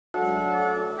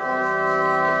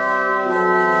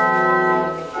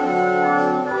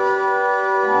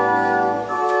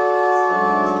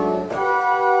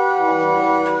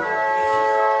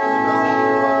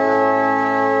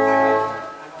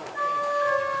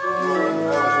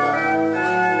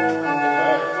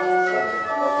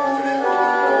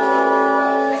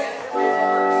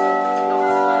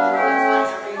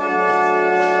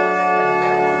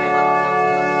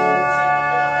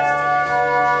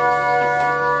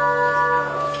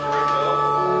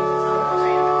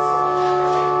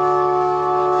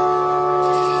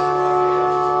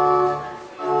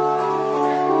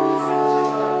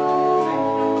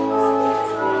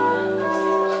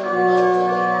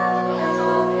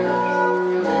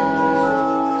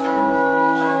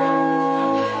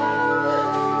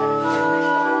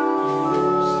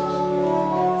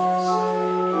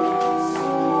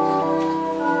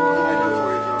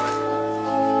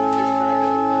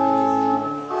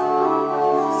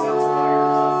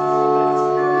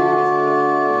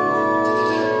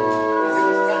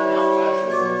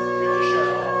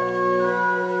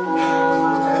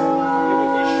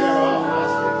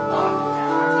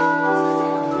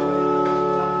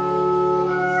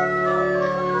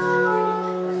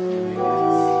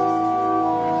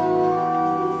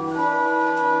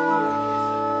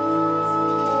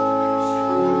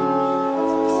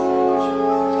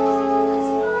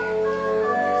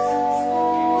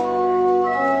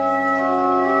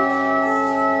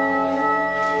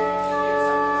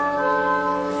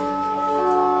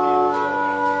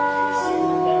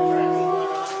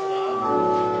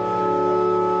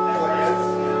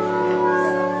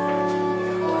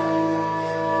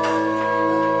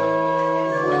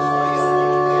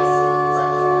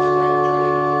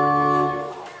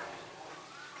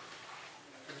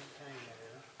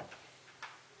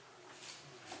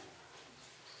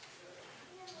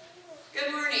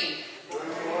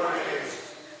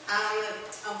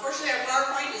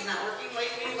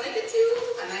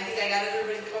got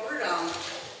everybody covered.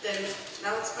 The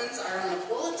announcements are on the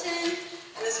bulletin.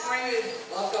 And this morning we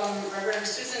welcome Reverend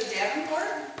Susan Davenport.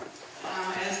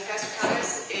 As Pastor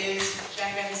Thomas is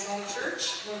back at his home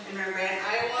church in Rembrandt,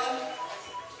 Iowa.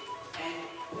 And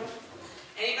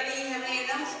anybody have any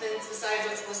announcements besides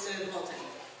what's listed in the bulletin?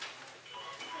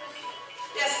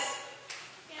 Yes.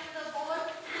 In the bulletin,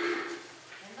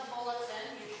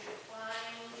 you should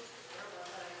find, where was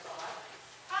it I saw it?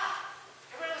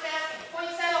 Everyone was asking,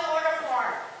 poinsettia order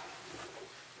form.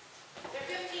 They're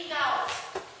 $15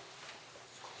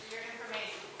 for your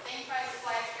information. Same price as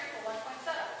last year for one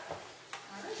poinsettia.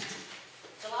 All right.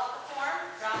 Fill out the form,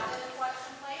 drop it in the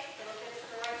collection plate, it'll get to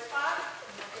the right spot,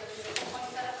 and you'll get a beautiful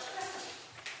poinsettia for Christmas.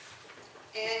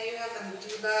 And you have them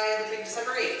due by the big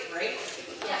December 8th, right?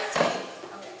 Yes.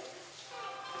 Okay.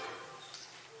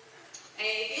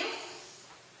 Anything else?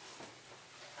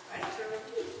 Right,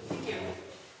 thank you.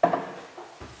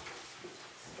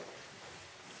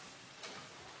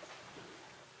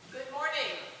 Good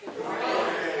morning. Good morning.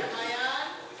 Am I on?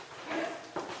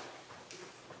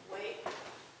 Wait.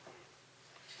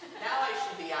 Now I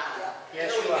should be on.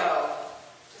 Yes, There we you are. go.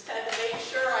 Just had to make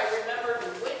sure I remembered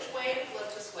which way to flip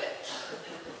the switch.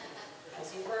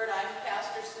 As you heard, I'm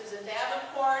Pastor Susan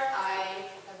Davenport. I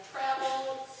have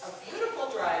traveled a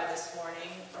beautiful drive this morning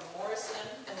from Morrison,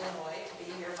 Illinois, to be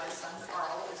here. My son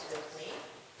Carl is with me,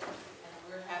 and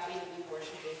we're happy to be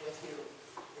worshiping with you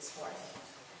this morning.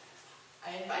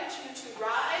 I invite you to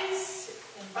rise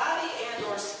in body and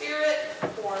or spirit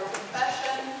for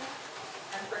confession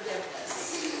and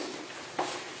forgiveness.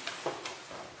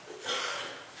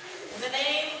 In the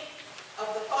name of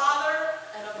the Father,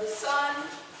 and of the Son,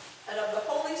 and of the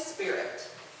Holy Spirit.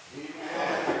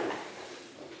 Amen.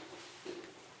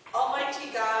 Almighty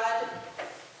God,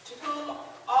 to whom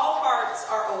all hearts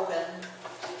are open,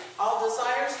 all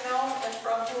desires known, and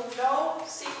from whom no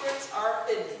secrets are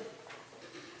hidden,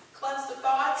 cleanse the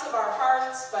thoughts of our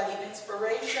hearts by the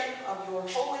inspiration of your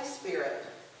Holy Spirit,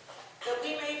 that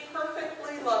we may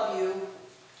perfectly love you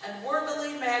and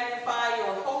worthily magnify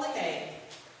your holy name,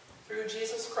 through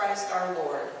Jesus Christ our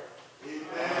Lord.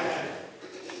 Amen.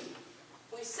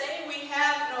 We say we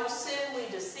have no sin, we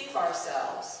deceive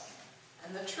ourselves,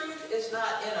 and the truth is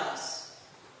not in us.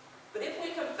 But if we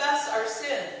confess our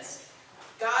sins,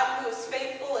 God, who is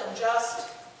faithful and just,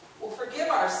 will forgive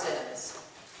our sins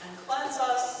and cleanse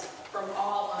us from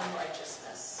all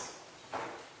unrighteousness.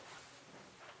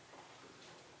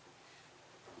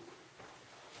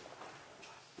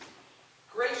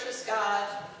 Gracious God,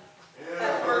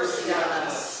 have mercy on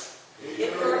us. In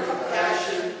your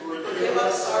compassion, forgive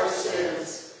us our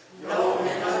sins, known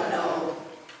and unknown,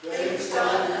 things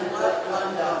done and left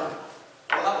undone.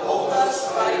 Uphold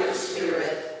us by your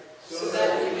Spirit, so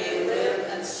that we may live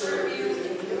and serve you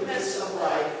in newness of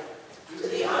life, to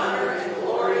the honor and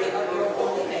glory of your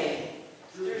holy name,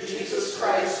 through Jesus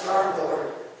Christ our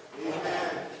Lord.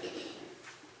 Amen.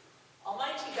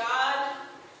 Almighty God,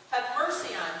 have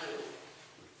mercy on you.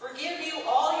 Forgive you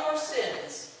all your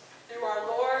sins, through our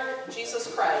Lord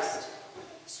Jesus Christ.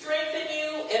 Strengthen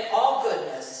you in all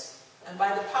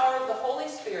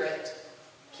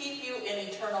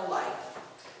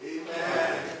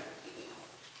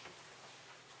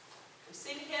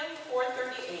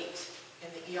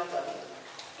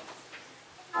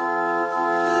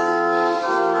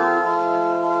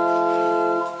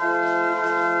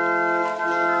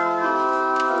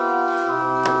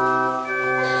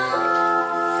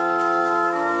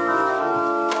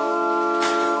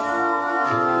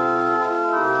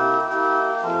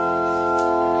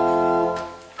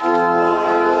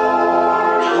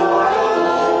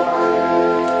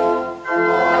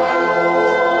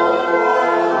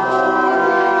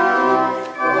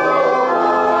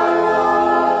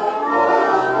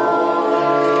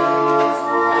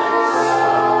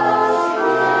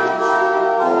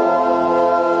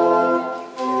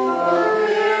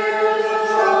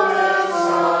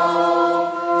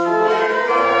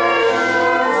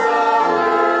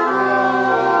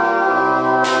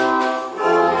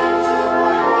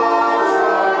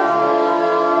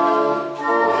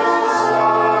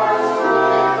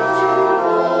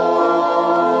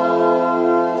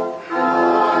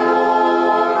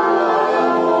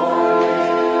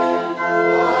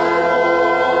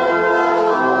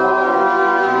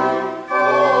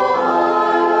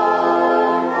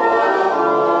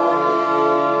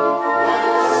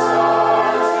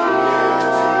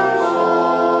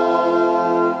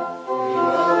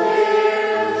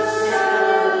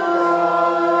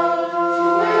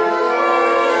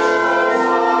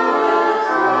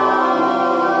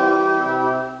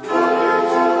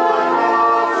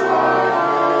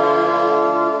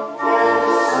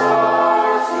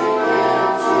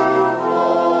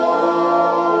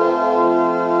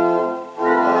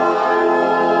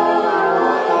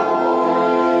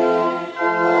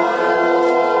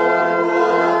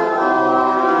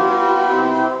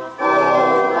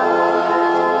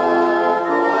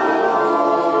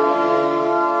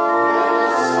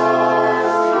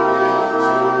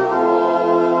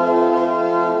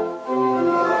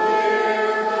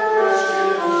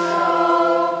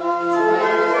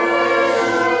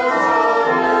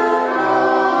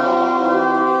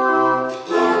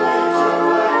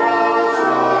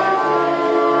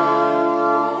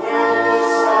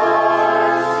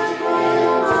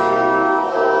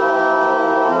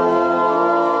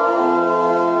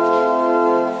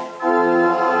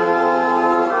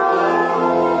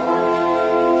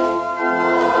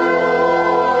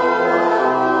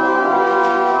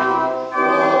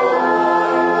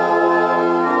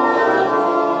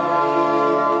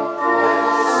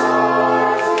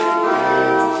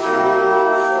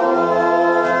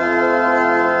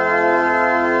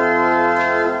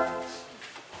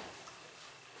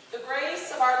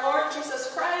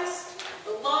Jesus Christ,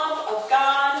 the love of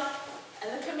God,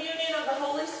 and the communion of the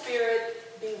Holy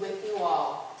Spirit be with you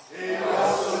all. And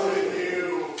also with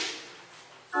you.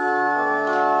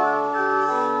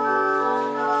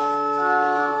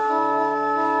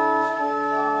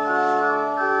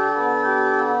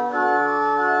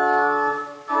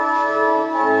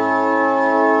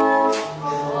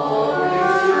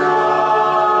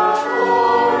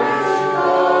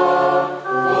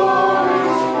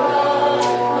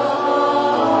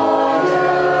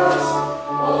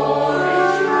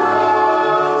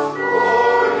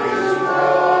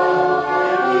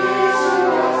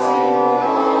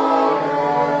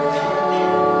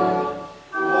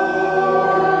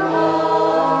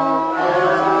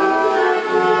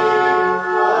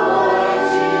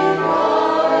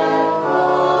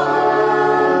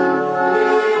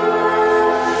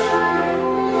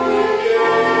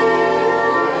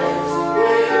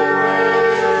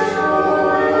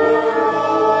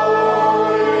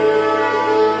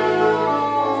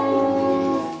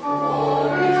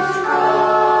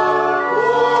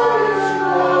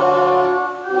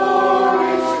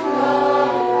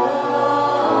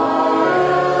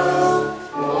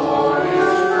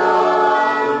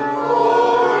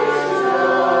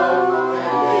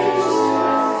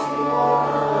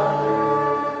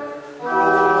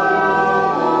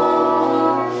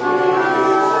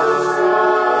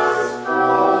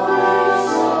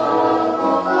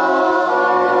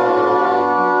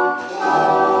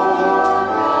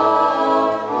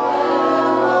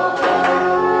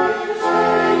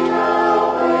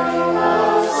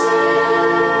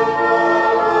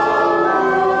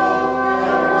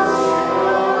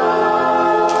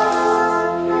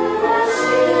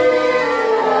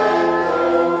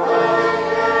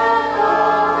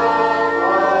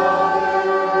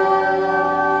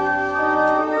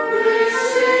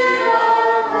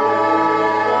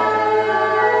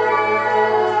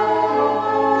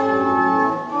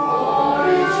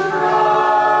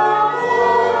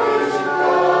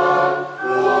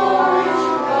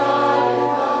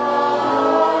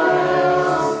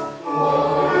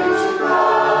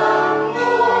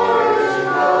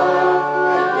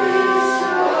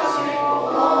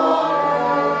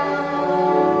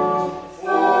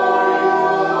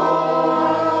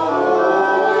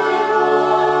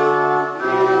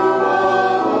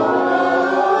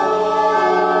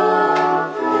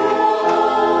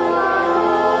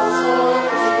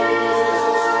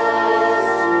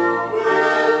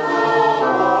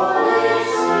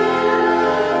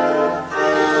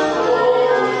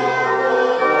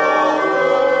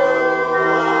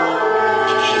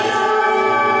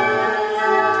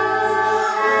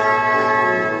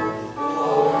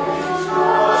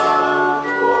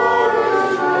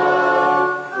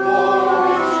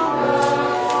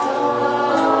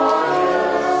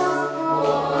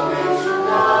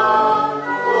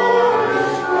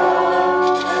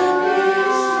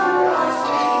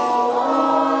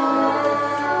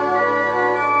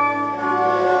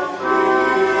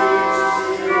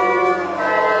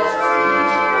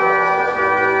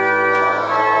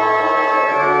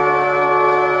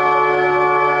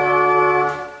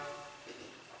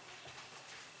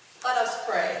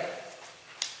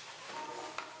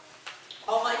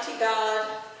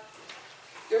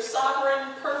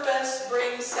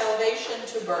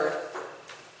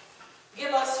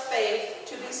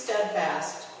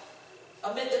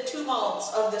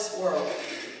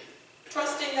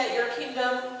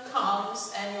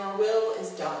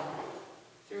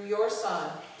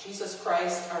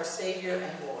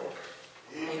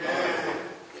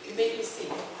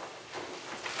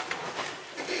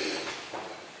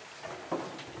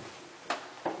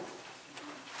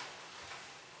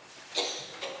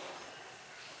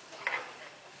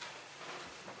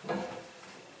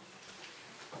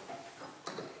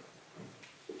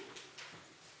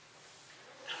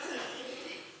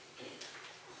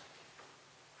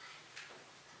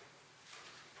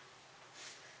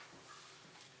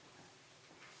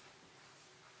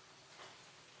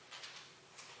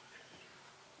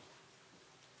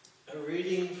 A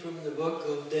reading from the book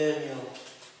of Daniel.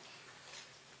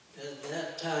 At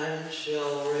that time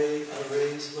shall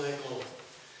raise Michael,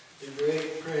 the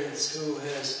great prince, who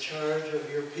has charge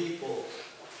of your people.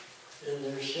 And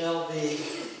there shall be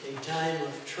a time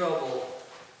of trouble,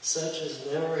 such as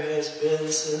never has been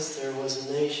since there was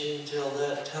a nation till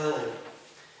that time.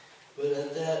 But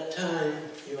at that time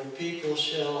your people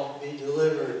shall be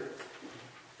delivered,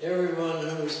 everyone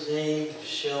whose name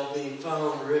shall be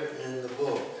found written in the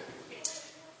book.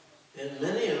 And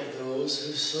many of those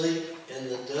who sleep in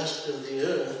the dust of the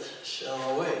earth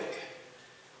shall awake,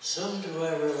 some to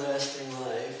everlasting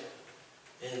life,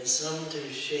 and and some to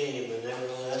shame and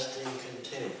everlasting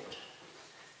contempt.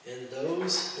 And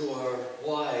those who are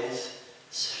wise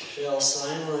shall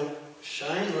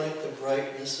shine like the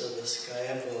brightness of the sky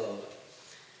above.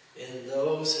 And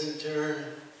those who turn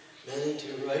many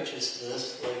to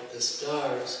righteousness like the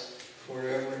stars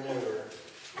forever and ever.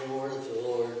 The word of the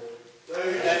Lord.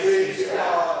 Thanks be to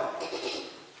God.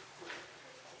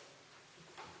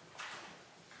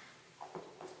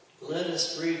 Let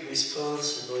us read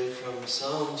responsibly from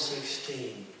Psalm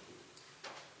 16.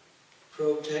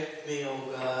 Protect me, O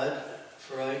God,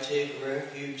 for I take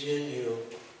refuge in you.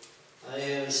 I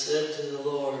have said to the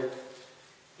Lord,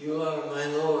 you are my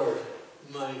Lord,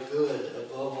 my good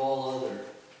above all other.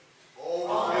 Oh,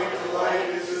 my delight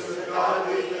is in the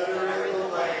godly that are in the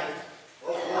land,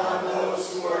 upon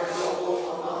those who are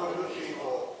noble among the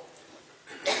people.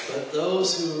 But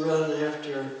those who run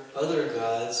after other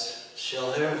gods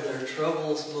shall have their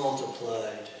troubles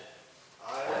multiplied.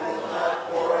 I will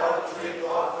not pour out drink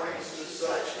offerings to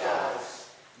such gods,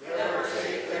 never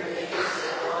take their names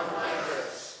upon my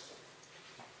lips.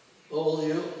 O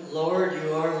Lord,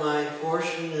 you are my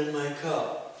portion and my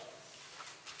cup.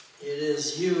 It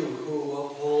is you who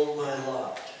uphold my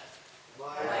lot.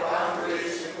 My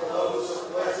boundaries enclose a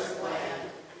pleasant land.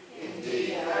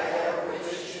 Indeed, I have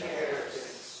rich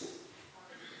inheritance.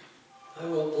 I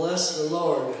will bless the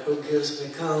Lord who gives me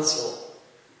counsel.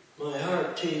 My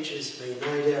heart teaches me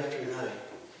night after night.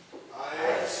 I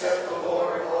have set the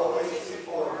Lord always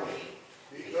before me,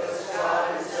 because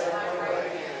God is at my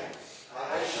right hand.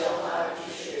 I shall not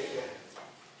be shaken.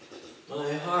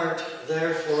 My heart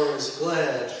therefore is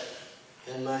glad,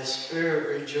 and my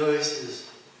spirit rejoices.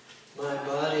 My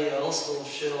body also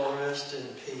shall rest in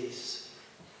peace.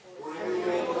 For you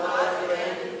will not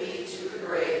abandon me to the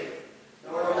grave,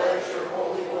 nor let your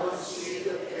Holy One see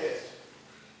the pit.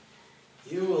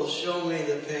 You will show me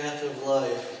the path of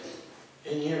life.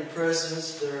 In your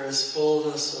presence there is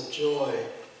fullness of joy,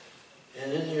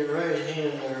 and in your right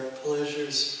hand are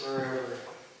pleasures forever.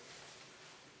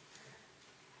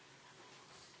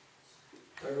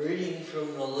 A reading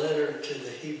from the letter to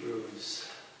the Hebrews.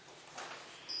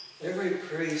 Every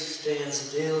priest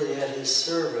stands daily at his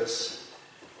service,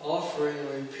 offering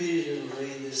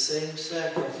repeatedly the same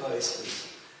sacrifices,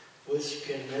 which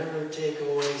can never take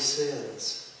away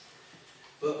sins.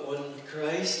 But when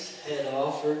Christ had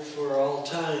offered for all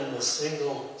time a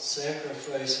single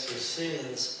sacrifice for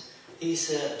sins, he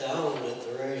sat down at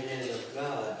the right hand of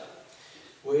God,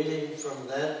 waiting from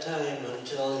that time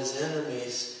until his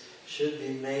enemies should be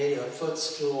made a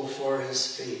footstool for his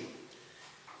feet.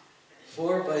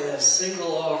 For by a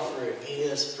single offering he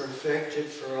has perfected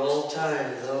for all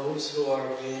time those who are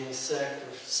being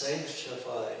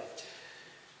sanctified.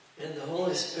 And the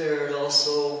Holy Spirit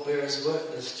also bears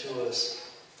witness to us.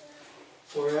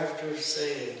 For after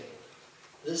saying,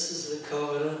 "This is the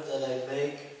covenant that I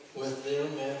make with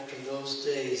them after those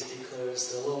days," declares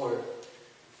the Lord,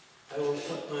 "I will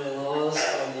put my laws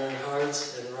on their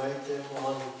hearts and write them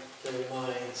on their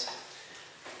minds."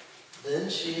 Then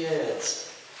she adds,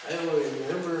 "I will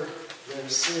remember their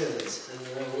sins and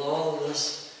their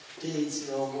lawless deeds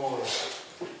no more."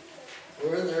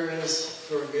 Where there is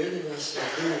forgiveness of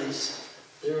these,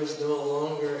 there is no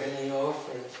longer any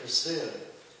offering for sin.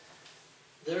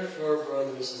 Therefore,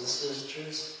 brothers and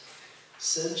sisters,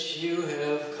 since you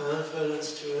have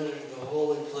confidence to enter the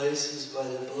holy places by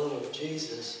the blood of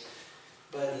Jesus,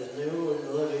 by the new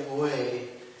and living way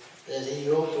that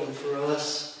he opened for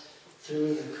us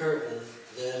through the curtain,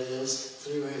 that is,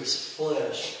 through his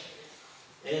flesh,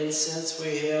 and since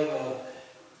we have a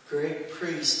great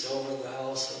priest over the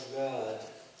house of God,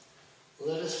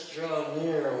 let us draw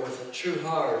near with a true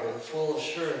heart and full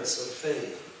assurance of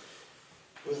faith,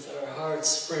 with our hearts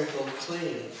sprinkled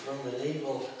clean from an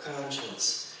evil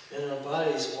conscience, and our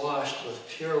bodies washed with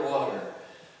pure water.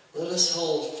 Let us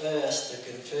hold fast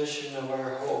the confession of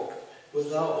our hope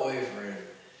without wavering,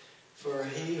 for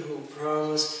he who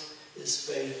promised is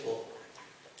faithful.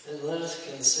 And let us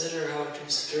consider how to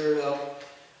stir up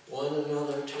one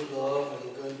another to love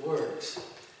and good works,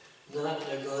 not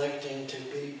neglecting to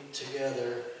be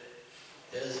together,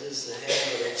 as is the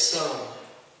habit of some,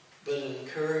 but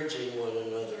encouraging one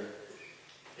another,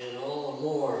 and all the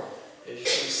more as you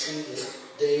see the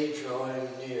day drawing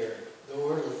near. The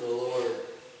word of the Lord.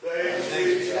 Thanks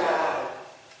be to God.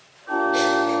 Oh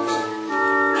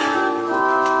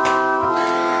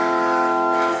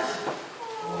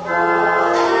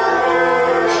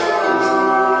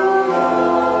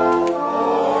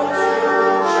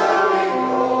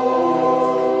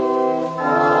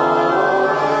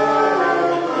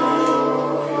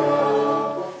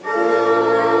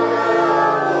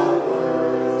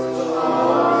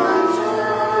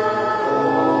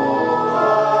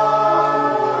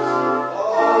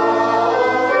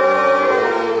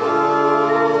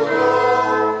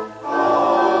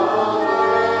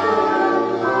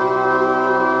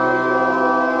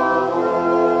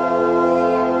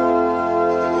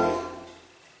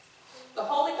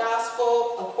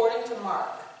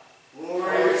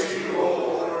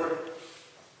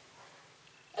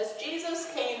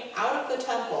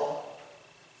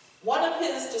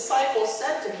his disciples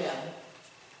said to him,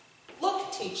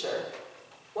 "Look, teacher,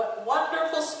 what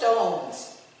wonderful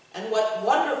stones and what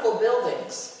wonderful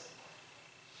buildings."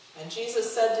 And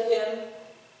Jesus said to him,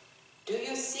 "Do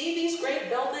you see these great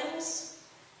buildings?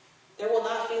 There will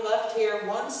not be left here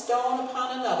one stone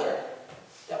upon another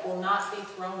that will not be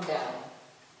thrown down."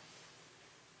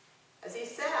 As he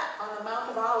sat on the Mount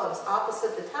of Olives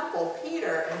opposite the temple,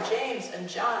 Peter and James and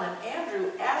John and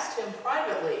Andrew asked him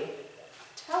privately,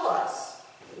 "Tell us,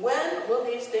 when will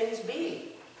these things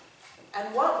be?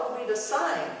 And what will be the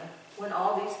sign when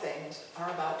all these things are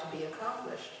about to be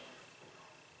accomplished?"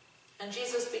 And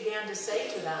Jesus began to say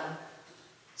to them,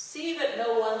 "See that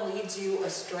no one leads you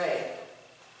astray.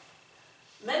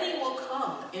 Many will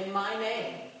come in my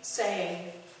name,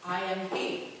 saying, 'I am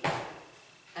he,'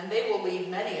 and they will lead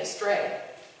many astray.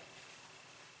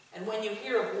 And when you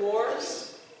hear of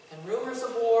wars and rumors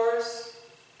of wars,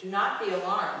 do not be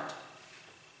alarmed.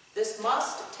 This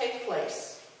must take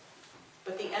place,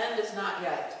 but the end is not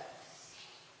yet.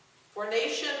 For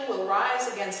nation will rise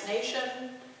against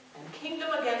nation, and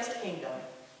kingdom against kingdom.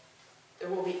 There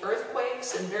will be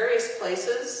earthquakes in various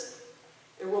places.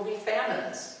 There will be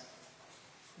famines.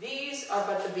 These are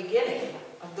but the beginning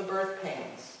of the birth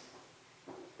pains.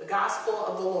 The gospel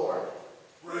of the Lord."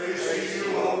 Praise to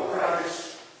you, O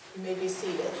Christ. You may be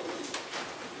seated.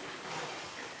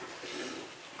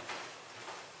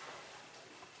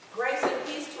 Grace and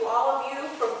peace to all of you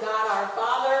from God our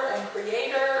Father and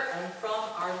Creator, and from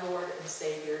our Lord and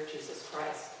Savior, Jesus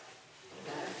Christ.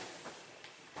 Amen.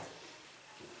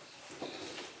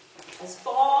 As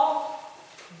fall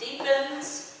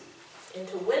deepens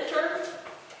into winter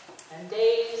and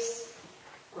days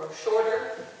grow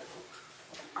shorter,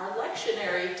 our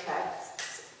lectionary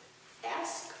texts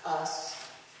ask us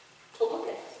to look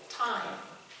at time,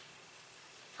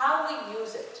 how we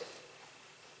use it,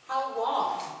 how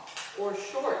long or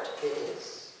short it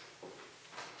is,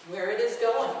 where it is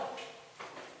going,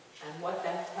 and what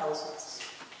that tells us.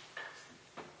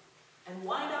 And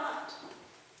why not?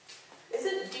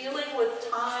 Isn't dealing with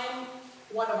time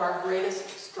one of our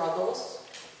greatest struggles?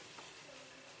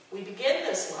 We begin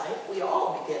this life, we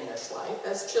all begin this life,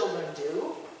 as children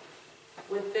do,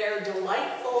 with their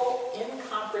delightful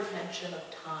incomprehension of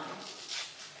time.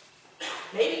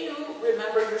 Maybe you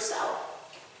remember yourself,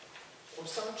 or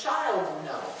some child you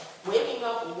know, waking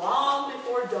up long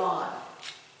before dawn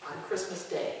on Christmas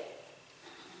Day.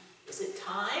 Is it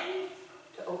time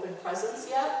to open presents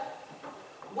yet?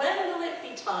 When will it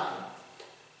be time?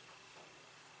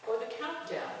 Or the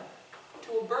countdown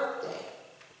to a birthday.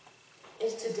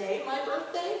 Is today my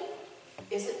birthday?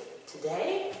 Is it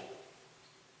today?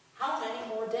 How many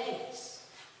more days?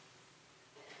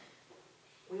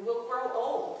 We will grow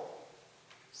old,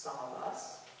 some of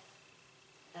us,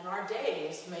 and our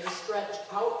days may stretch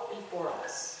out before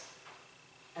us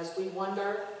as we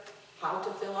wonder how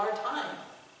to fill our time.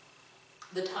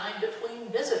 The time between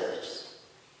visitors,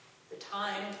 the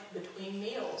time between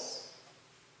meals,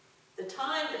 the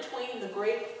time between the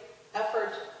great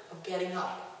effort of getting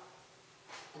up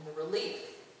and the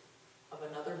relief of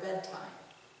another bedtime.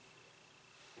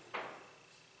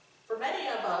 For many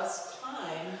of us,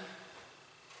 time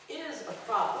is a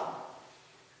problem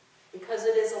because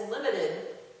it is a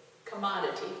limited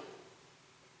commodity.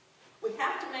 We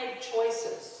have to make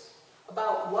choices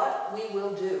about what we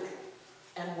will do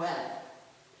and when.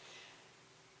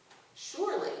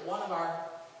 Surely one of our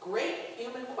great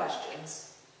human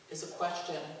questions is a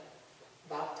question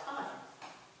about time.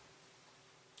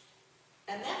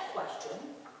 And that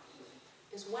question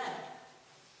is when.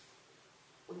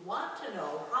 We want to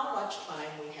know how much time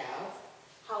we have,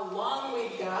 how long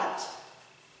we've got,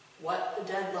 what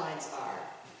the deadlines are.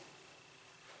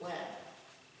 When.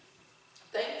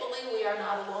 Thankfully, we are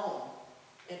not alone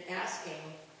in asking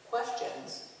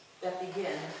questions that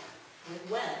begin with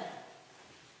when.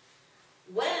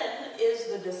 When is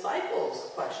the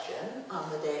disciples' question on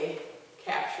the day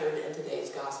captured in today's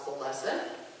gospel lesson?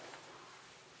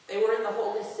 They were in the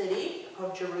holy city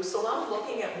of Jerusalem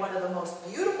looking at one of the most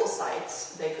beautiful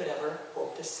sights they could ever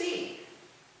hope to see.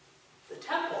 The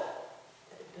temple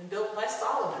that had been built by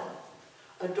Solomon,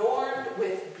 adorned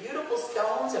with beautiful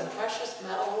stones and precious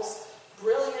metals,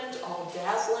 brilliant, all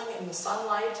dazzling in the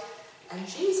sunlight. And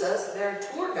Jesus, their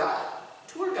tour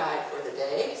guide for the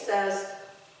day, says,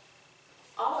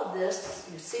 all of this,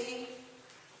 you see,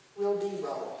 will be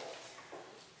rubble.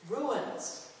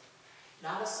 Ruins,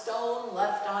 not a stone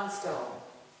left on stone.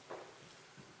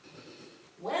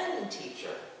 When,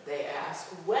 teacher, they ask,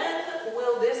 when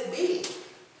will this be?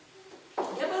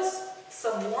 Give us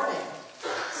some warning,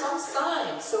 some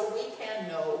sign so we can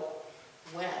know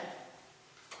when.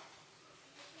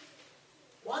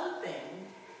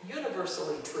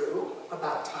 universally true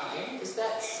about time is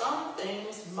that some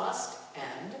things must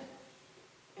end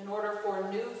in order for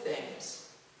new things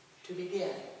to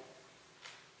begin.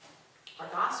 Our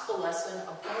gospel lesson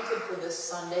appointed for this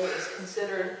Sunday is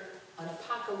considered an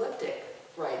apocalyptic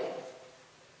writing.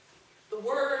 The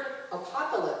word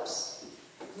apocalypse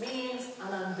means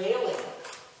an unveiling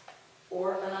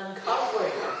or an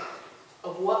uncovering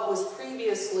of what was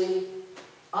previously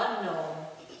unknown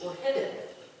or hidden.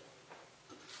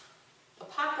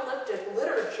 Apocalyptic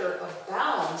literature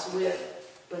abounds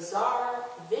with bizarre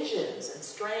visions and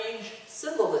strange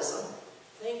symbolism.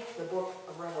 Think the book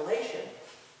of Revelation.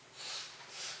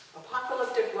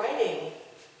 Apocalyptic writing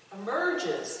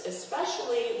emerges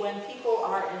especially when people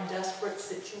are in desperate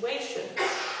situations,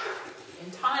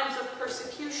 in times of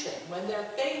persecution, when their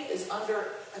faith is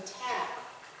under attack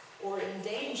or in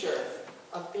danger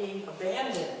of being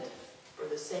abandoned for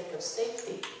the sake of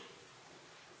safety.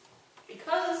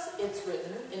 Because it's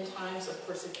written in times of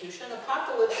persecution,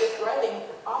 apocalyptic writing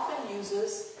often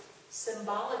uses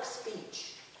symbolic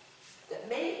speech that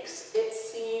makes it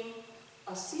seem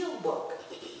a sealed book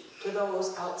to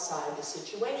those outside the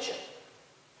situation.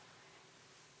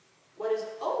 What is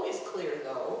always clear,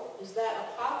 though, is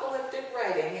that apocalyptic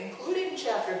writing, including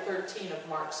chapter 13 of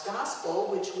Mark's Gospel,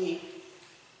 which we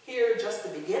hear just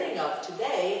the beginning of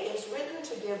today, is written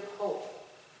to give hope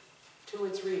to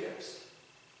its readers,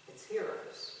 its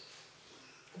hearers.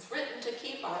 It's written to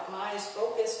keep our eyes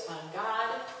focused on God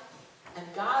and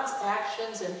God's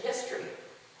actions in history,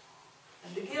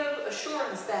 and to give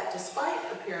assurance that despite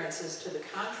appearances to the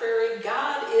contrary,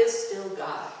 God is still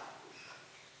God.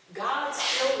 God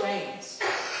still reigns.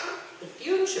 The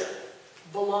future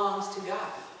belongs to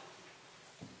God.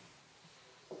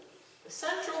 The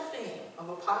central theme of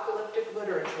apocalyptic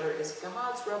literature is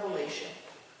God's revelation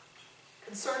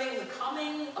concerning the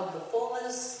coming of the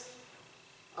fullness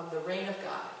of the reign of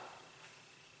God.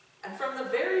 And from the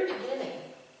very beginning,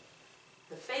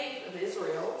 the faith of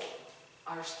Israel,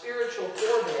 our spiritual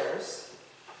forebears,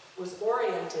 was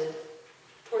oriented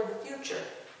toward the future.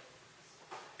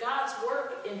 God's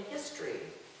work in history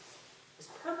is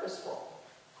purposeful,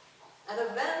 and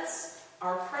events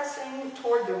are pressing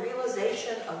toward the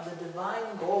realization of the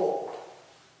divine goal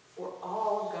for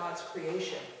all of God's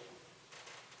creation.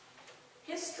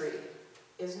 History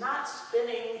is not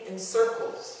spinning in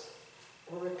circles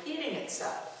or repeating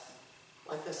itself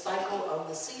like the cycle of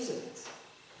the seasons,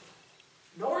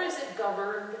 nor is it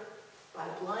governed by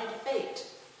blind fate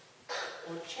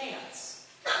or chance.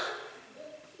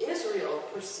 Israel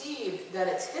perceived that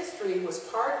its history was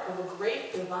part of a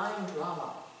great divine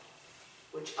drama,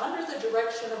 which under the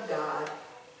direction of God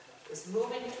is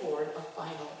moving toward a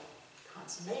final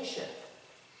consummation.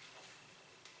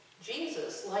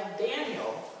 Jesus, like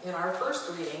Daniel in our first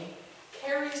reading,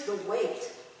 carries the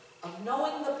weight of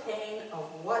knowing the pain of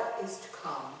what is to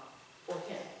come for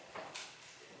him,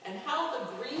 and how the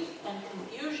grief and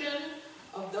confusion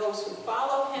of those who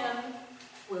follow him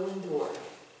will endure.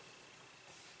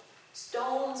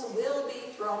 Stones will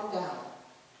be thrown down.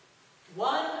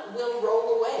 One will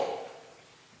roll away,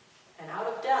 and out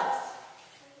of death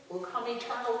will come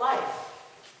eternal life.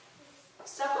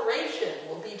 Separation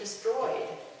will be destroyed.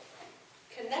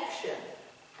 Connection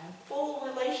and full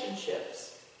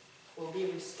relationships will be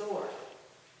restored.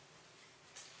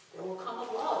 There will come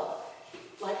a love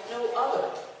like no other,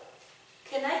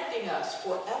 connecting us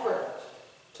forever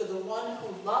to the one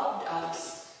who loved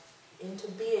us into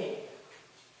being.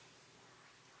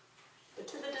 But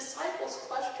to the disciples'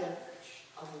 question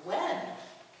of when,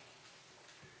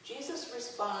 Jesus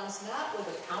responds not with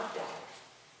a countdown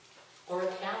or a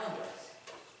calendar,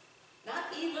 not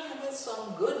even with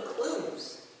some good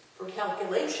clues for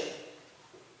calculation.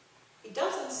 He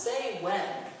doesn't say when.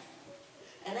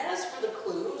 And as for the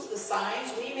clues, the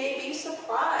signs, we may be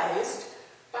surprised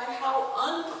by how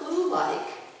unclue-like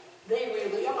they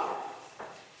really are.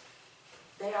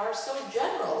 They are so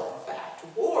general, in fact.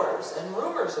 Wars and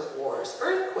rumors of wars,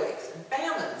 earthquakes and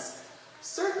famines.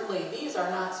 Certainly these are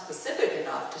not specific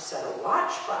enough to set a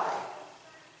watch by.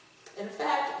 In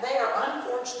fact, they are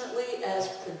unfortunately as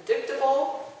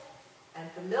predictable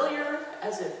and familiar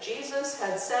as if Jesus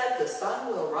had said the sun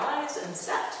will rise and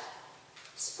set.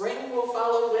 Spring will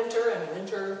follow winter, and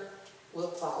winter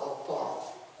will follow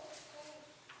fall.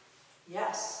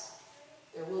 Yes,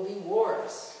 there will be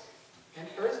wars and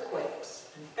earthquakes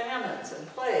and famines and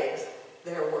plagues.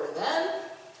 There were then.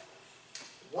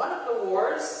 One of the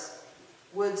wars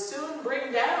would soon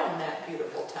bring down that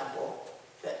beautiful temple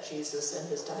that Jesus and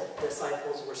his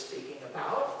disciples were speaking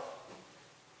about.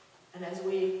 And as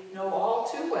we know all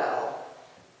too well,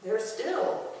 there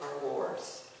still are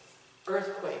wars,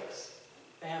 earthquakes,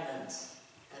 famines,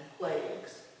 and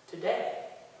plagues today.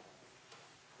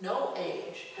 No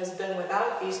age has been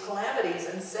without these calamities,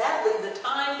 and sadly the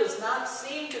time does not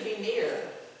seem to be near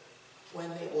when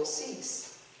they will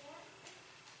cease.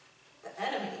 The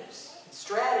enemies, and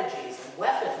strategies, and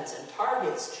weapons, and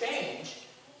targets change,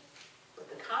 but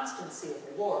the constancy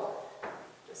of war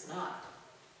does not.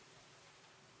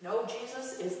 No,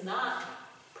 Jesus is not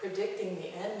predicting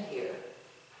the end here.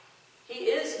 He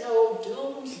is no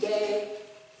doomsday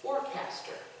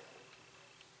forecaster.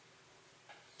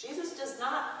 Jesus does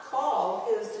not call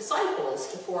his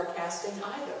disciples to forecasting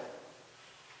either.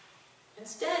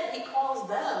 Instead, he calls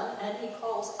them and he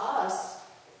calls us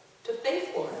to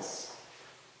faithfulness.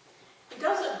 He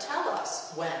doesn't tell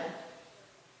us when,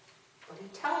 but he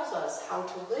tells us how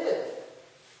to live,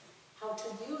 how to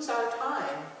use our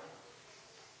time.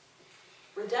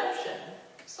 Redemption,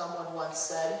 someone once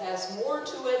said, has more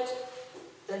to it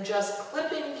than just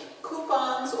clipping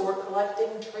coupons or collecting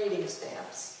trading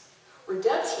stamps.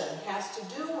 Redemption has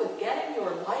to do with getting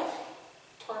your life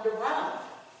turned around.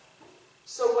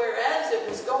 So whereas it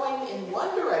was going in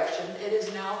one direction, it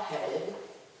is now headed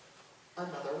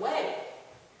another way.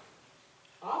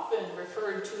 Often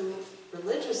referred to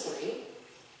religiously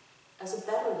as a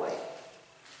better way.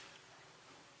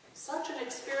 Such an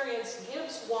experience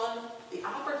gives one the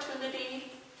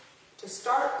opportunity to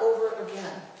start over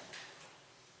again.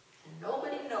 And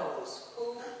nobody knows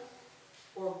who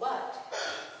or what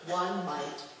one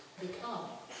might become.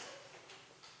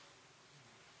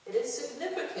 It is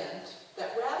significant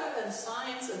that rather than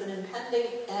signs of an impending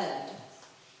end,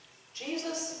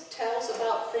 Jesus tells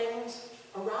about things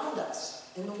around us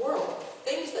in the world,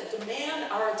 things that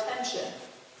demand our attention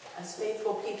as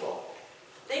faithful people,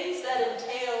 things that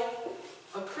entail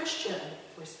a Christian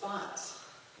response.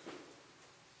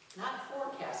 Not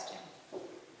forecasting,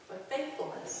 but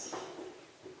faithfulness.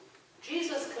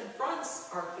 Jesus confronts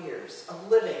our fears of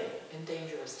living in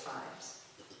dangerous times.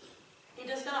 He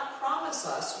does not promise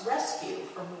us rescue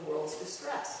from the world's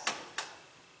distress.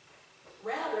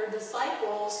 Rather,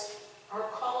 disciples are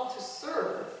called to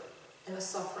serve in a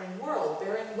suffering world,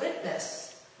 bearing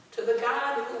witness to the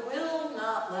God who will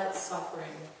not let suffering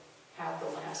have the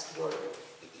last word.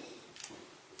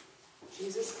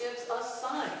 Jesus gives us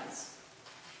signs,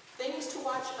 things to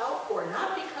watch out for,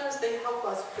 not because they help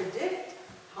us predict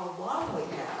how long we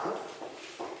have,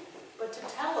 but to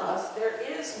tell us there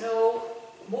is no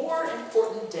more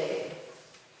important day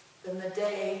than the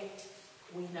day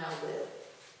we now live.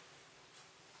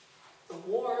 The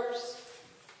wars,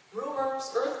 rumors,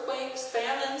 earthquakes,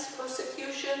 famines,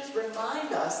 persecutions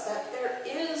remind us that there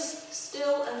is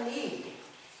still a need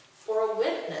for a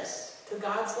witness to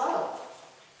God's love,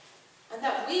 and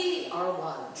that we are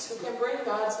ones who can bring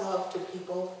God's love to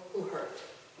people who hurt,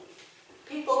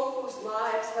 people whose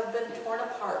lives have been torn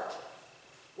apart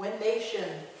when nation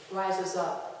rises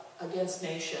up against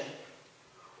nation,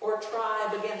 or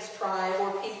tribe against tribe,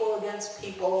 or people against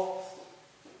people,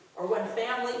 or when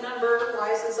family member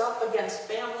rises up against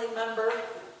family member,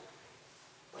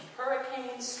 when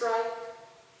hurricanes strike,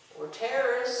 or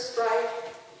terrorists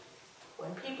strike,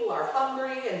 when people are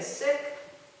hungry and sick,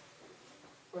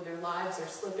 or their lives are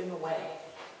slipping away.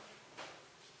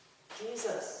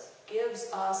 Jesus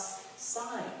gives us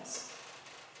signs.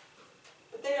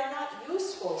 But they are not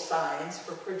useful signs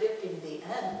for predicting the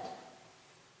end.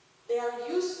 They are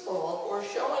useful for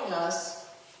showing us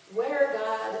where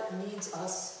God needs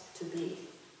us to be.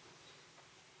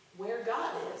 Where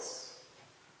God is.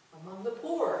 Among the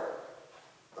poor,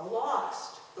 the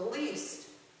lost, the least,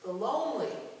 the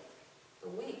lonely, the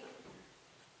weak.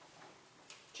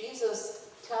 Jesus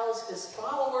tells his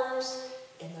followers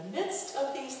in the midst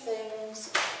of these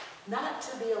things not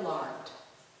to be alarmed.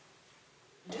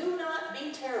 Do not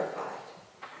be terrified.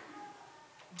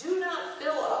 Do not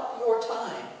fill up your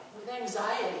time with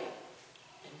anxiety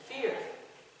and fear.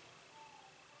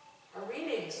 Our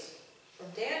readings from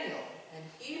Daniel and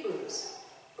Hebrews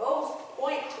both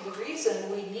point to the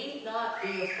reason we need not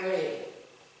be afraid.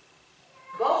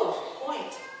 Both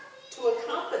point to a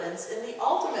confidence in the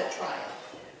ultimate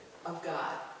triumph of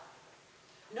God.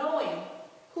 Knowing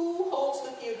who holds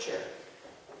the future,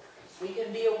 we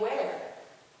can be aware,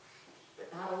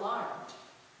 but not alarmed.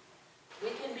 We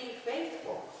can be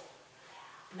faithful,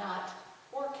 not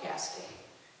forecasting.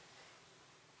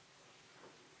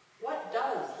 What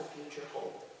does the future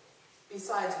hold,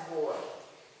 besides war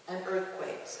and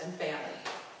earthquakes and famine?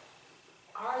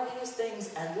 Are these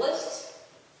things endless?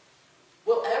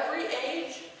 Will every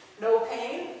age know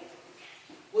pain?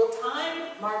 Will time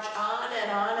march on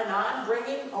and on and on,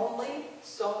 bringing only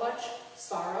so much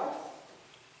sorrow?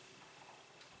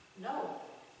 No.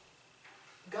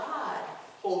 God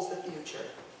holds the future.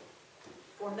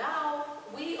 For now,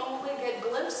 we only get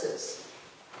glimpses.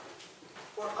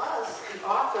 For us, the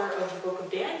author of the book of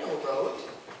Daniel wrote,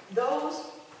 "Those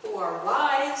who are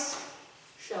wise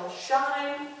shall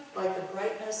shine like the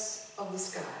brightness of the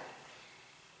sky,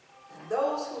 and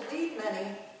those who lead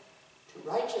many to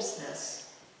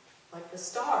righteousness like the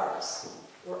stars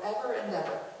forever and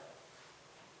ever."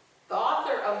 The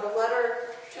author of the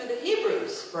letter to the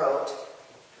Hebrews wrote,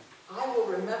 "I will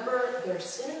remember their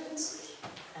sins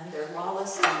and their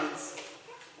lawless deeds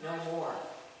no more."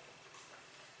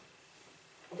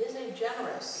 It is a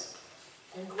generous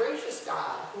and gracious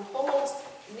God who holds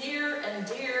near and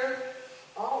dear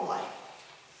all life,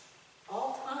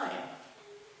 all time,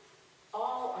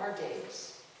 all our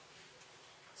days.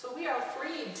 So we are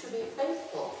freed to be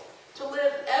faithful, to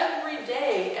live every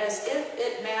day as if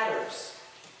it matters.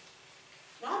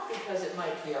 Not because it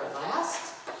might be our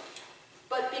last,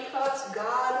 but because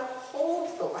God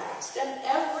holds the last and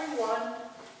everyone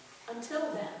until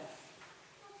then.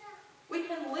 We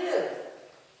can live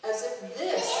as if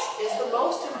this is the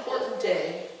most important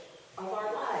day of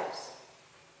our lives,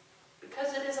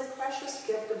 because it is a precious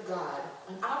gift of God,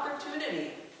 an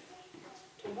opportunity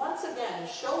to once again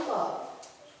show love,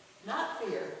 not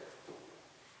fear,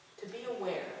 to be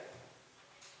aware,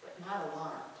 but not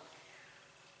alarmed.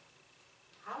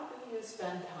 How will you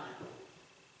spend time?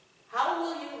 How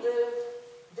will you live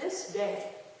this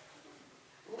day?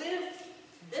 Live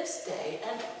this day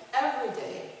and every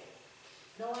day,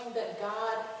 knowing that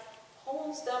God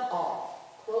holds them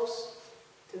all close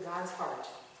to God's heart.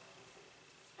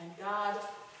 And God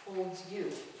holds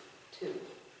you too.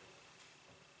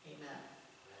 Amen.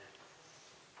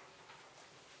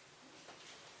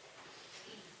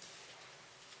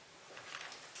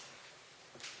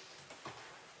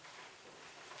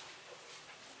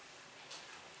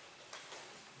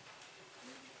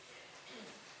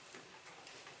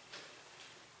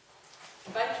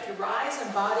 I invite you to rise in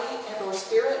body and or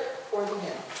spirit for the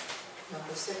hymn,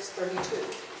 number 632.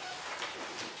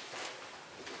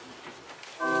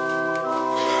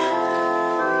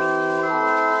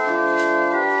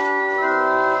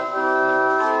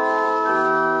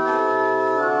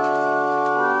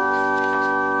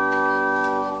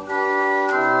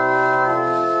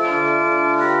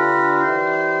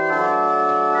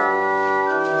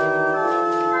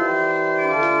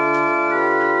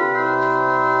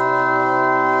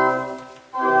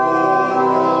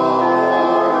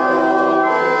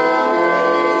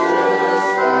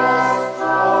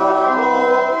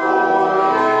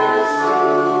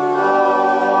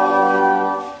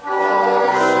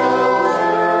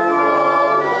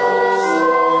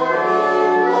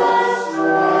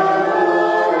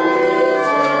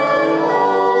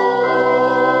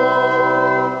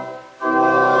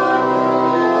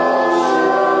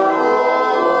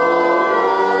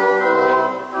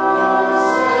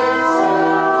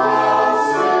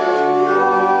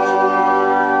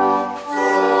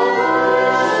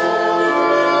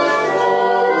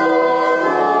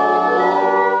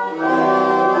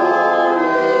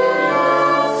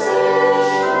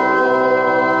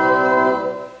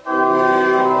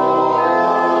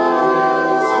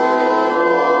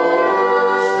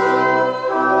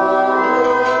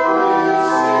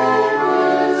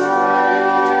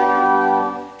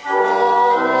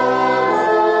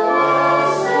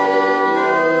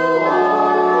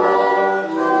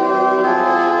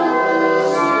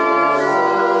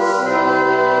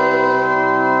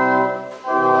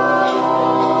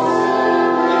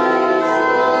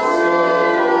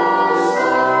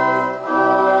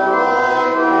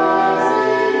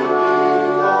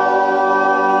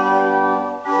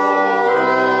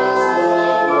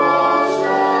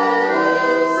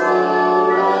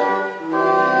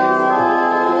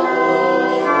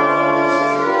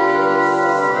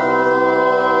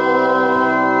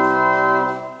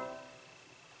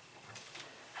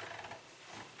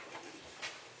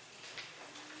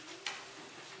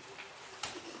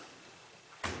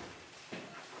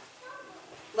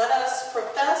 Let us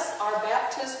profess our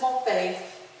baptismal faith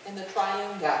in the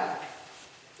triune God.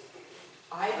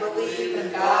 I believe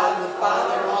in God the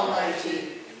Father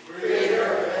Almighty, creator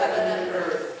of heaven and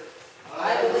earth.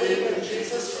 I believe in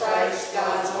Jesus Christ,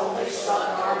 God's only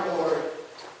Son, our Lord,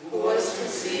 who was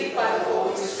conceived by the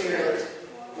Holy Spirit,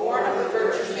 born of the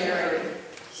Virgin Mary,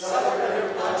 suffered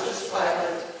under Pontius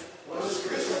Pilate, was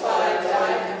crucified,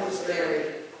 died, and was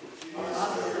buried.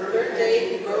 On the third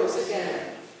day he rose again.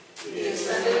 He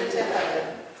ascended into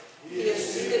heaven. He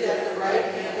is seated at the right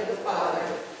hand of the Father,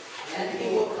 and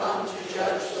he will come to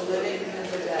judge the living and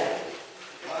the dead.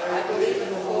 I believe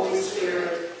in the Holy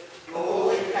Spirit, the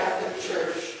Holy Catholic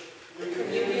Church, the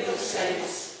communion of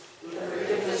saints,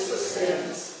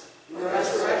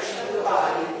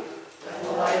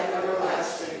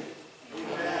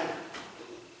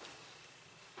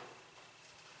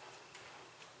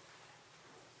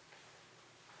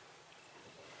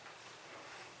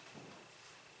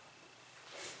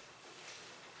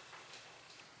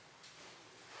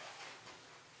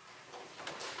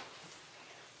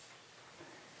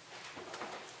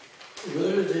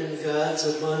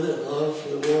 God's abundant love for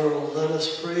the world, let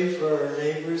us pray for our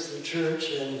neighbors, the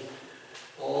church, and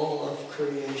all of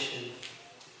creation.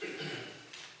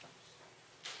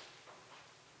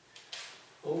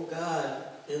 O God,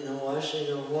 in the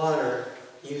washing of water,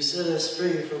 you set us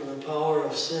free from the power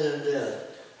of sin and death.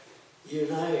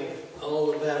 Unite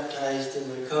all the baptized in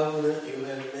the covenant you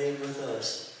have made with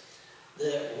us,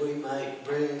 that we might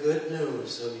bring good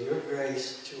news of your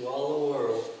grace to all the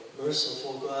world.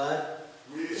 Merciful God,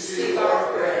 receive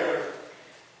our prayer.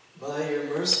 by your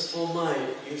merciful might,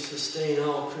 you sustain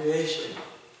all creation.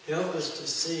 Help us to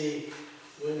see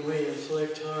when we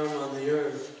inflict harm on the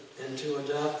earth and to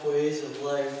adopt ways of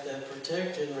life that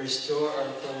protect and restore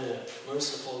our planet.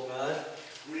 Merciful God,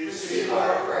 receive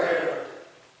our prayer.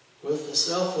 with the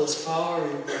selfless power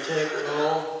you protect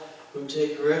all who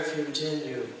take refuge in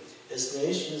you. As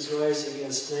nations rise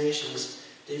against nations,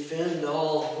 defend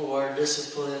all who are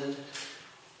disciplined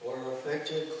or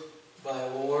affected by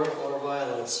war or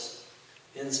violence.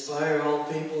 Inspire all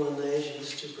people and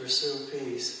nations to pursue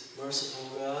peace.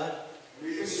 Merciful God,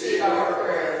 receive our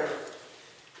prayer.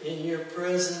 in your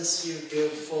presence you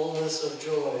give fullness of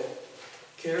joy.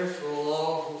 Care for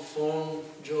all who from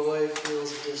joy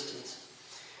feels distance.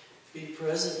 Be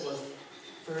present with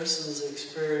persons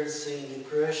experiencing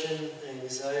depression,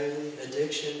 anxiety,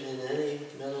 addiction, and any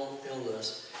mental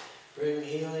illness. Bring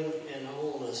healing and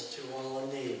wholeness to all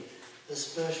in need,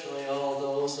 especially all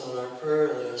those on our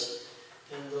prayer list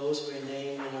and those we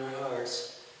name in our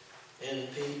hearts. And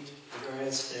Pete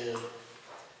Grandstand.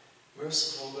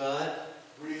 Merciful God,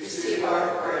 receive our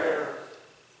prayer.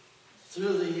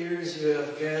 through the years you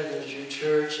have gathered your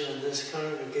church and this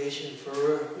congregation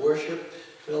for worship,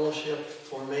 fellowship,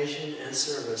 formation, and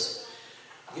service.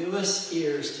 Give us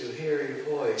ears to hear your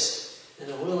voice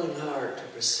and a willing heart to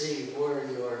perceive where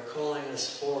you are calling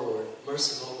us forward.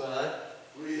 Merciful God,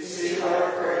 receive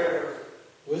our prayer.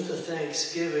 with the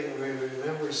thanksgiving we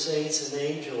remember saints and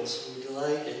angels who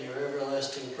delight in your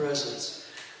everlasting presence.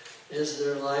 As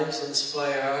their lives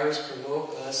inspire ours,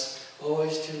 provoke us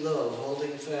always to love,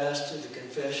 holding fast to the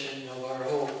confession of our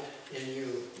hope in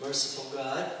you. Merciful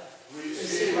God,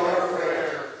 receive our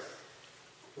prayer.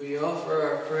 we offer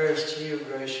our prayers to you,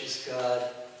 gracious God,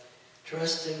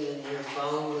 trusting in your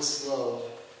boundless love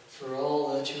for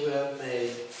all that you have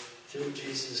made through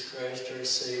Jesus Christ our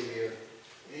Savior.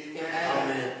 Amen.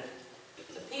 Amen.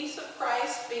 The peace of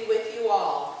Christ be with you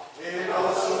all. And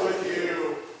also with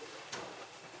you.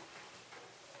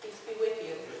 Peace be with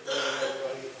you.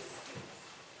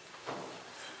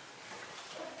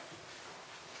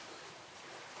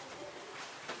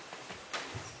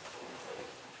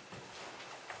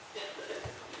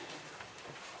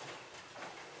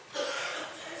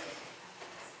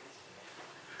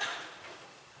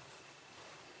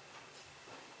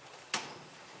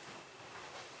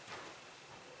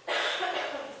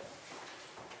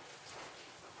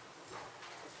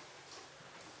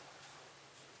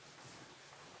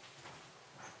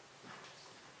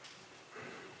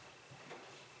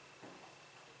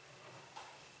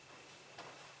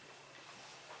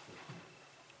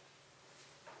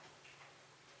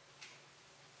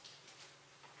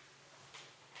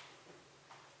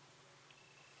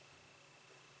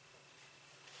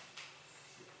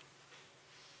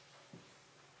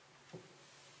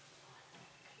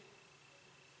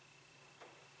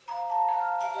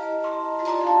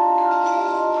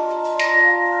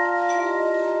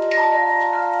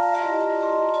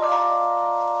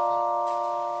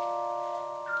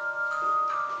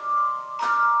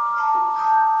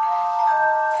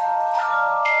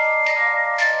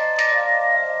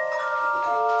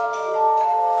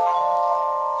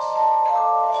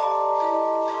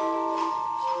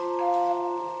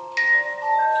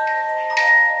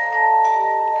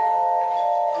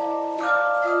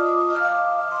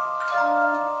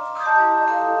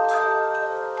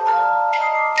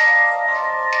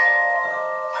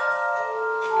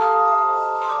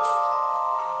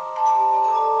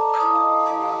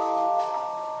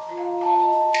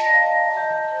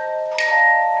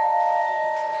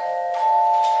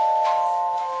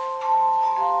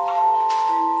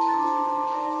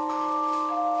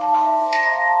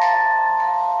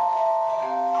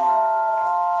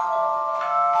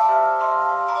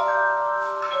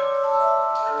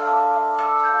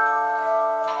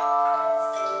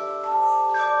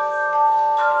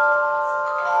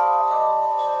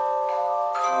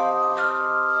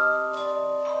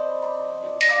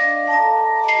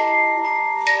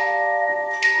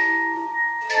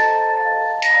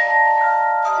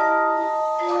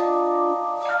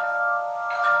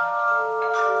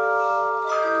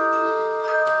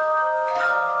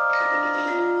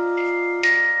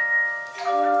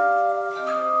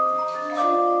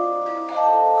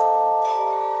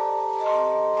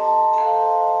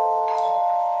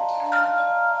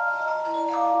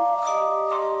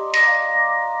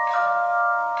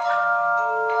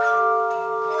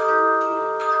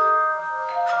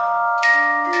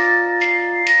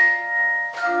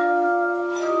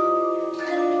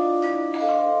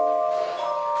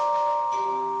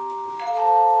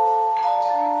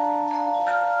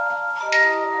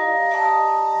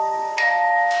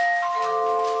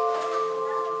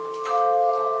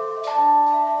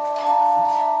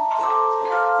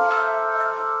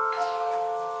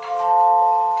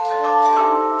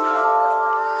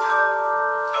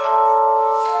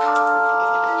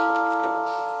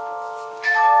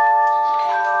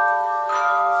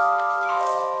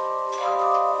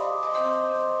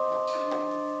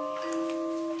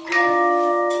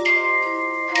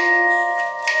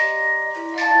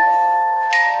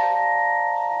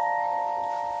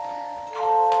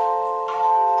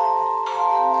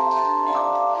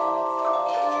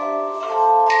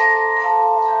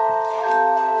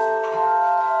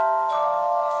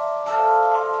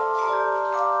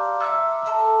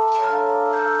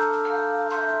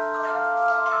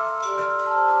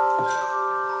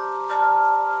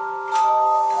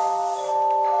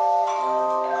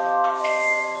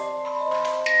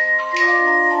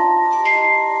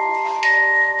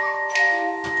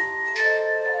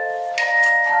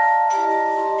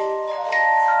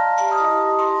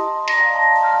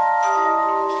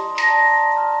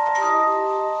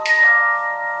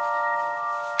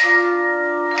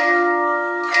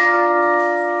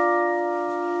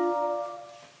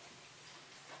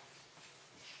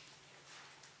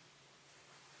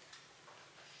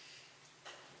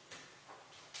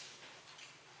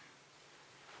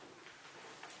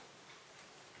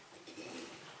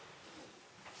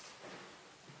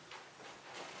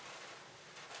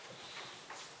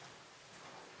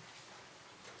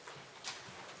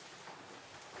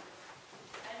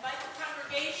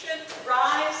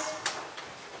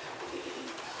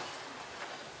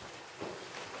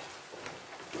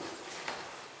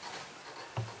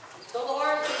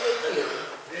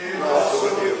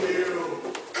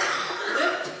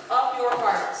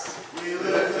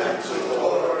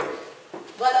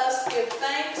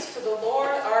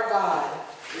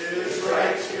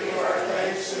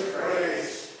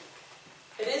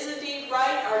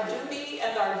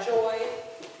 joy,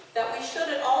 that we should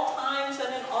at all times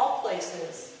and in all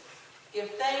places give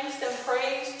thanks and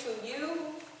praise to you,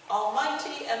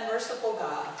 Almighty and merciful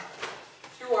God,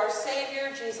 through our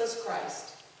Savior Jesus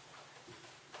Christ.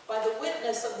 By the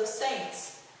witness of the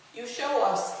saints, you show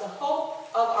us the hope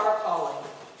of our calling,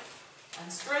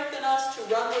 and strengthen us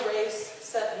to run the race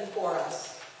set before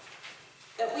us,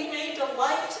 that we may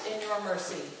delight in your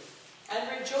mercy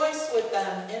and rejoice with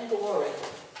them in glory.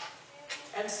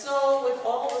 And so with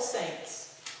all the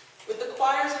saints, with the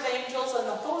choirs of angels and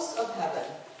the hosts of heaven,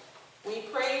 we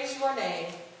praise your name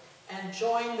and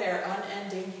join their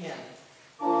unending hymn.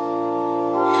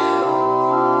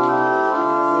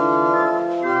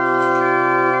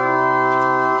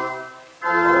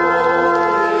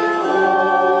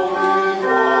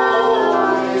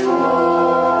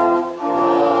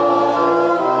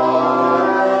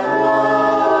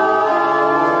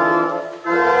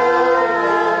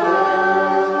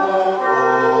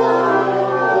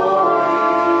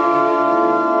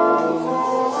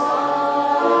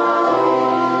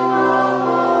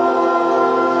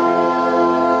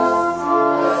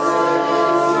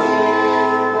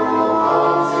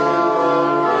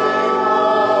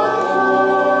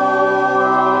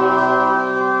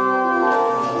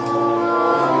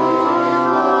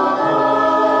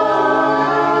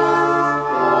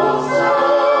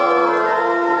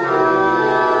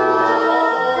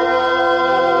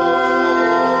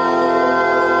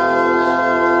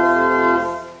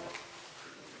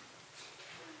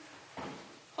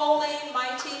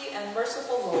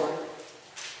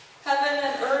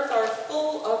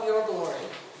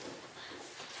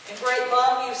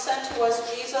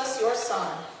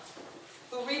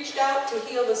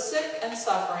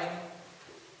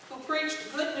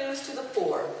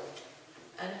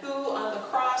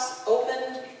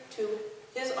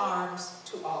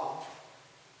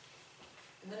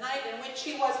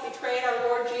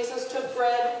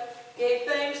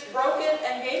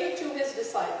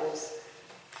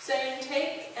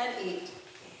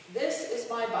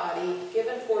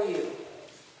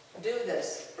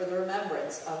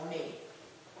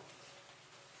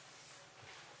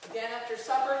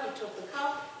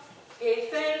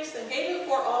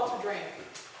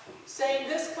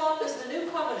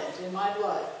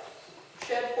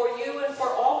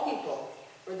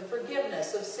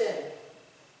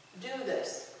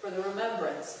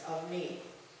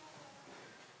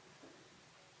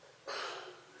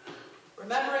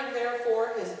 Remembering,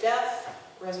 therefore, his death,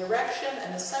 resurrection,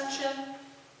 and ascension,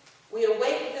 we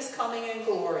await his coming in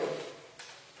glory.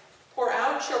 Pour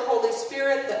out your Holy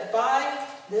Spirit that by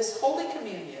this Holy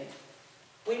Communion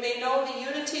we may know the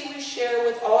unity we share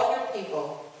with all your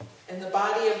people in the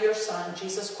body of your Son,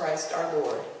 Jesus Christ our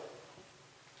Lord.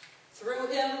 Through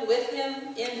him, with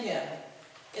him,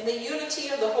 in the unity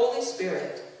of the Holy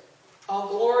Spirit, all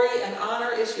glory and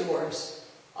honor is yours,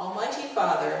 Almighty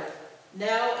Father,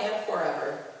 now and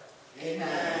forever.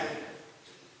 Amen.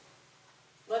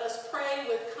 Let us pray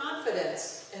with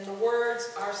confidence in the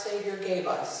words our Savior gave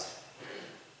us.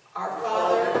 Our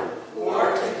Father, who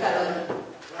art in heaven,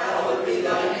 hallowed be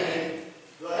thy name.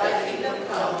 Thy kingdom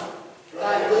come,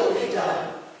 thy will be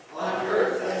done, on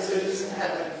earth as it is in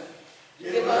heaven.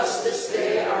 Give us this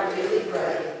day our daily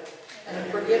bread,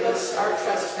 and forgive us our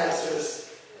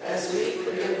trespasses, as we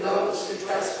forgive those who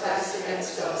trespass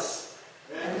against us.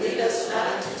 And lead us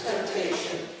not into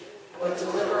temptation, but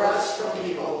deliver us from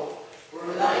evil. For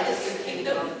thine is the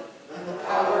kingdom, and the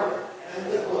power,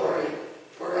 and the glory,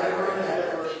 forever and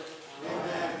ever.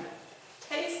 Amen.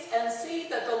 Taste and see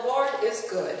that the Lord is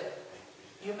good.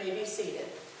 You may be seated.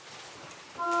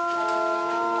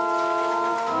 Amen.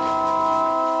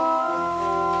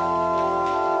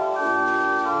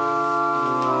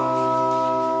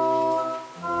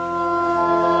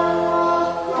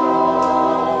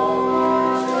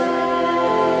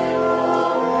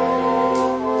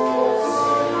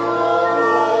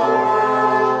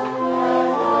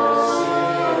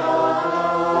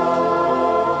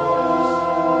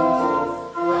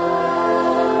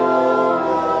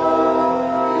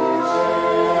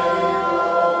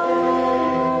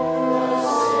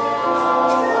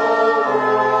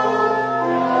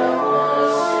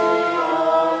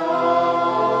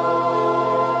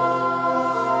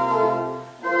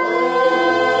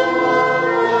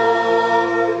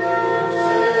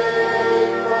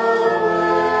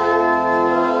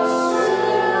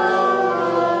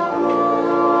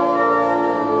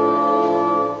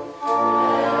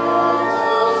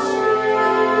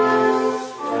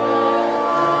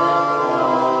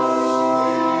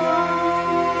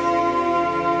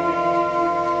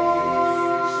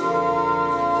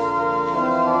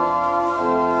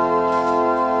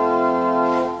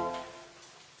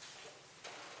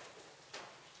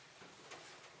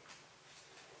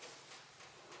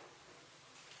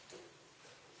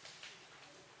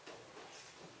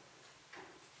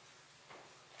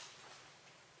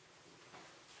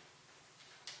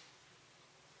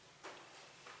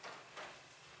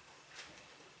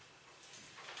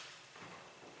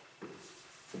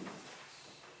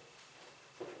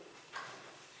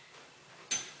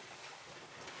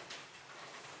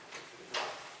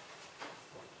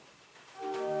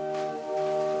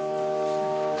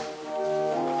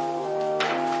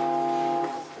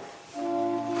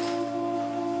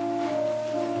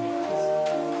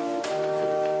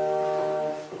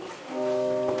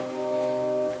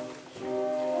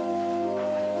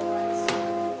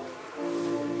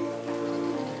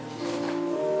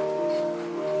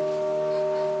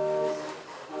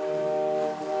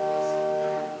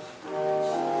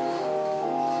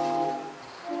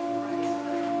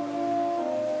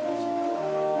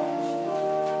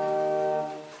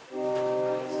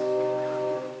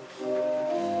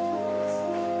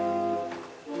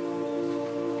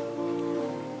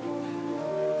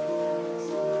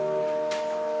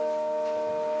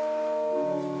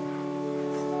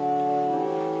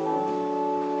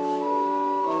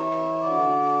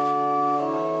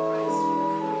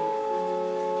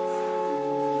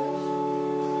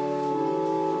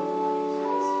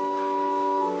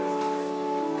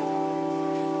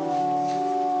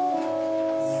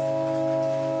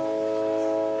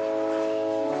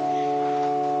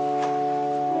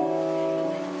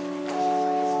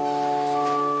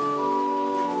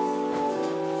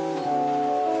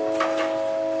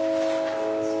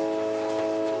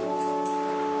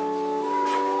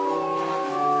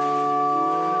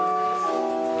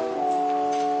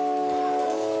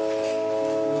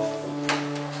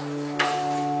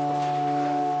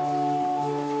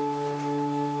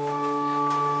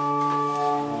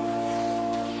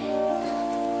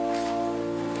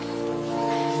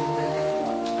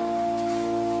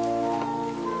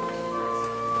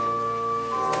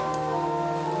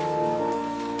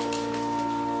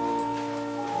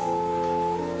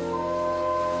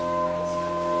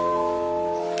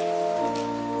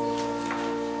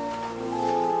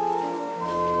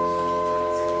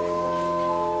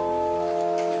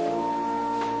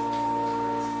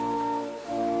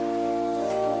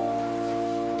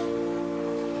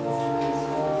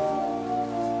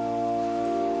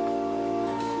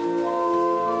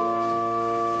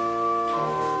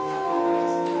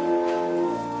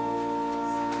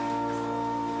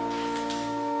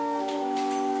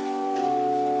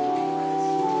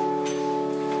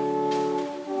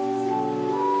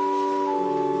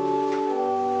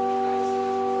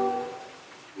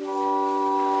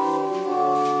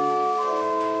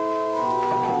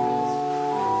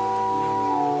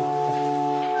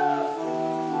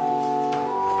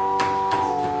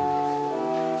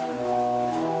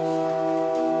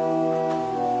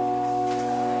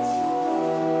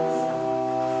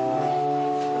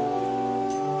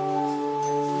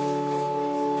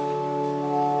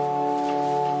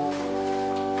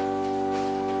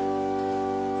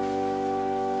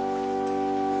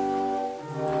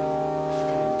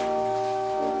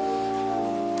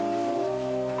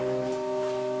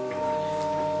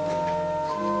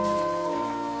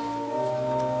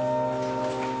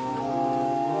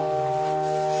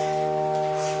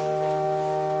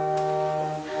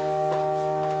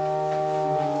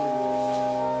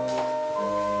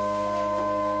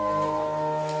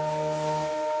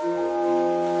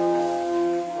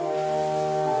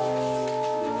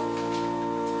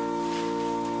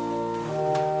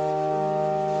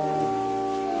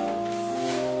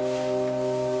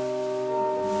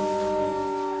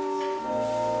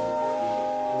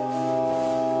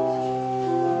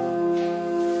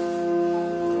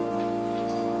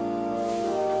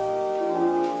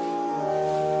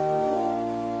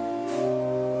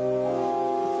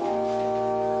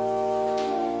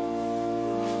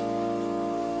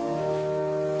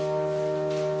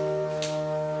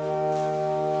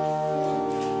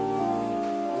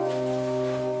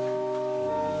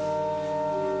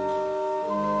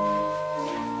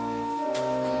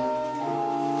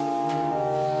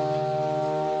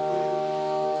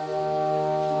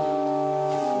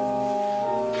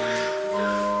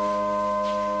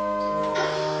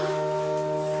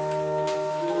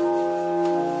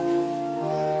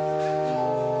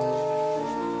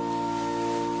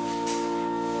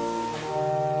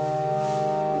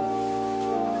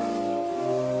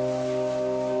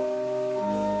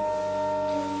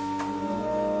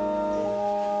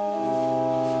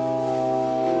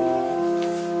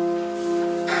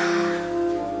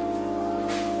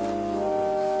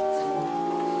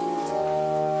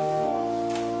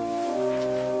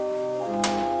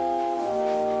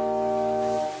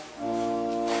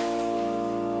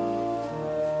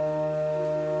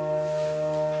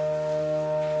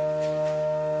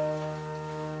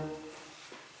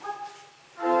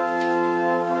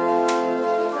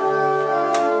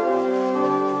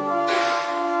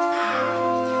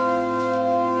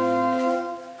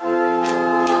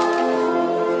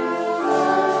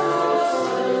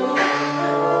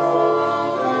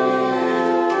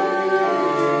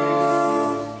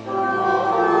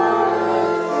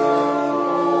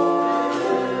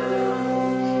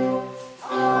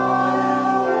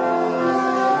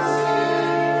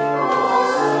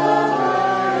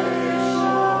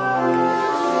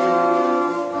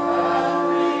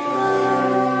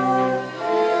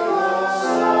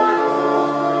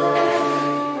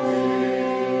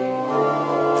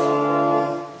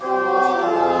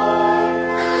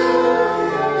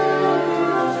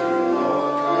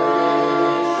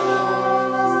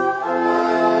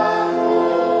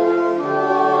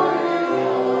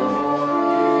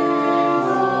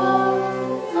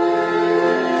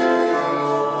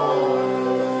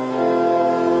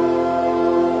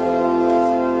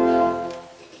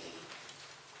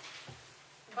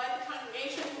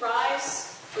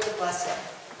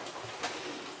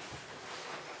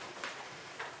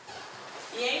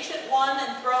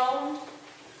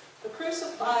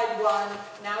 crucified one,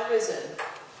 now risen,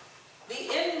 the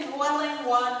indwelling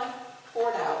one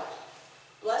poured out,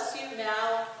 bless you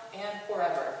now and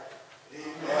forever.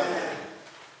 Amen.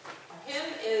 Our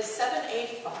hymn is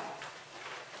 785.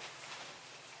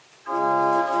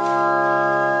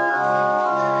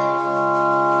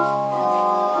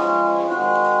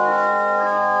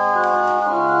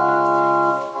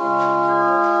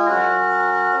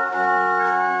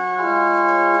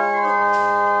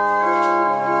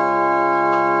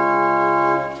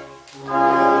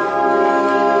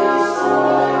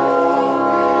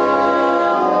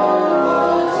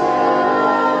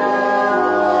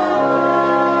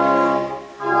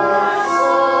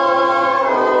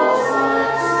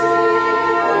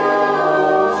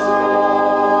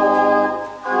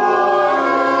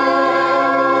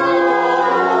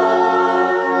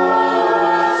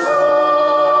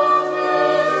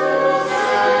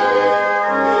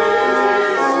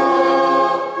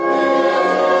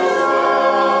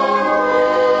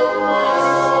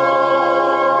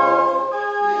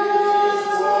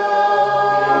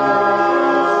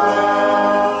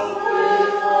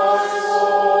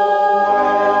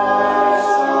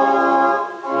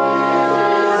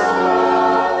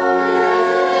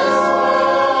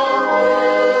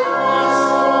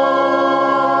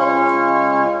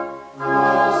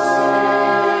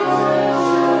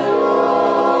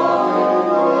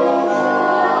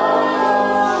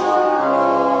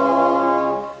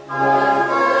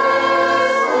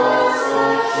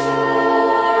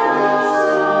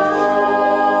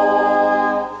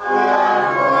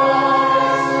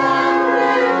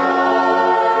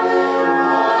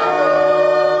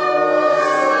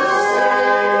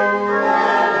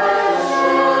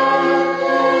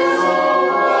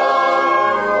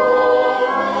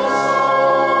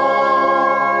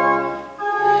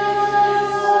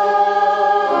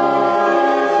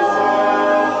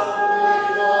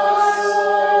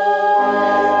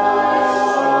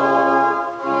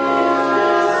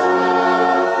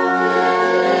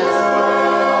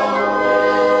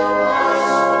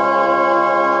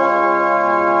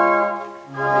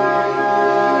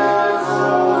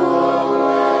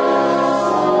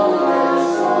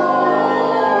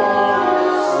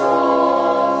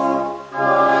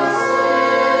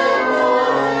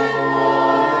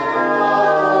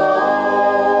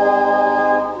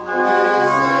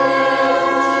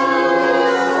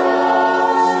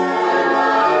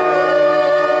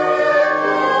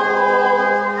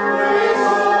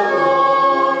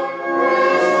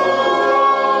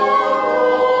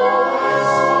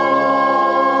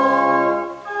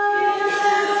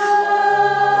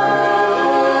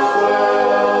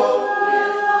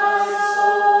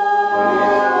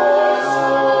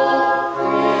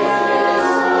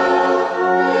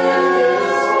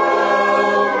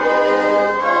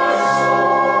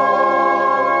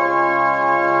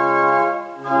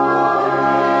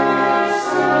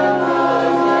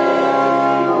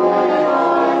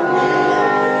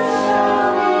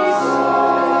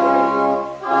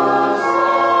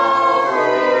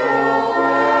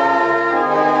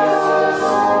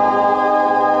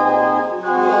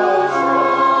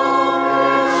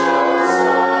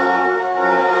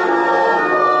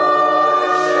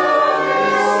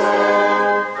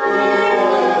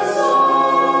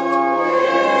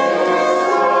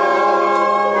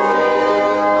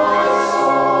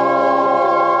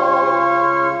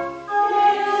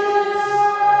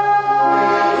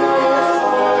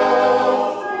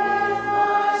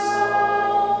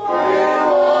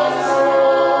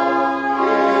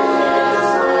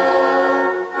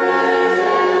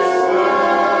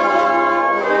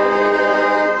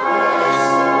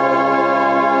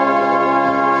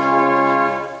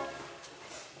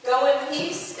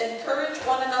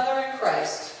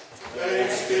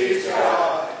 Thanks be to God.